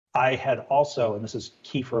I had also, and this is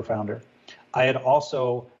key for a founder, I had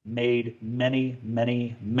also made many,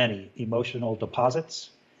 many, many emotional deposits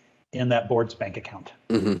in that board's bank account.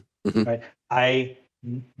 Right? I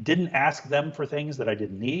didn't ask them for things that I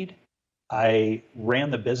didn't need. I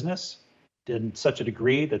ran the business in such a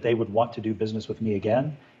degree that they would want to do business with me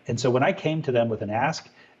again. And so when I came to them with an ask,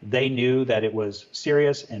 they knew that it was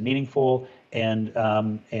serious and meaningful and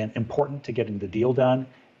important to getting the deal done.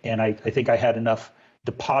 And I think I had enough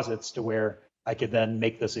deposits to where I could then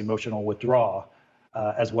make this emotional withdrawal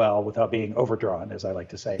as well without being overdrawn, as I like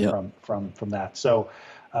to say, from that. So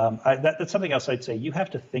that's something else I'd say. You have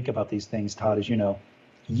to think about these things, Todd, as you know,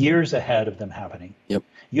 years ahead of them happening.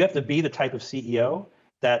 You have to be the type of CEO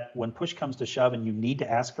that when push comes to shove and you need to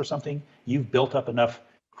ask for something, you've built up enough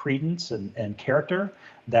credence and character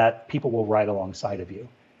that people will ride alongside of you.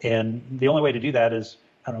 And the only way to do that is,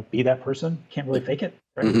 I don't know, be that person. Can't really fake it,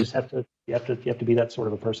 right? You just have to, you have to be that sort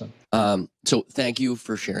of a person. So thank you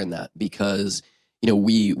for sharing that, because, you know,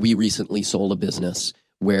 we recently sold a business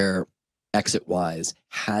where exit-wise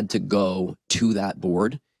had to go to that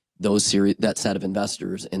board, that set of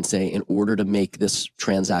investors, and say, in order to make this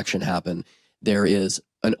transaction happen, there is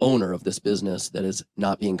an owner of this business that is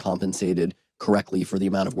not being compensated correctly for the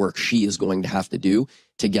amount of work she is going to have to do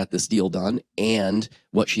to get this deal done, and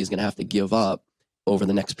what she's going to have to give up over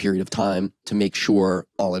the next period of time to make sure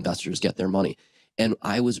all investors get their money. And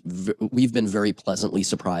we've been very pleasantly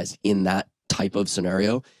surprised in that type of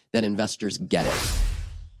scenario that investors get it.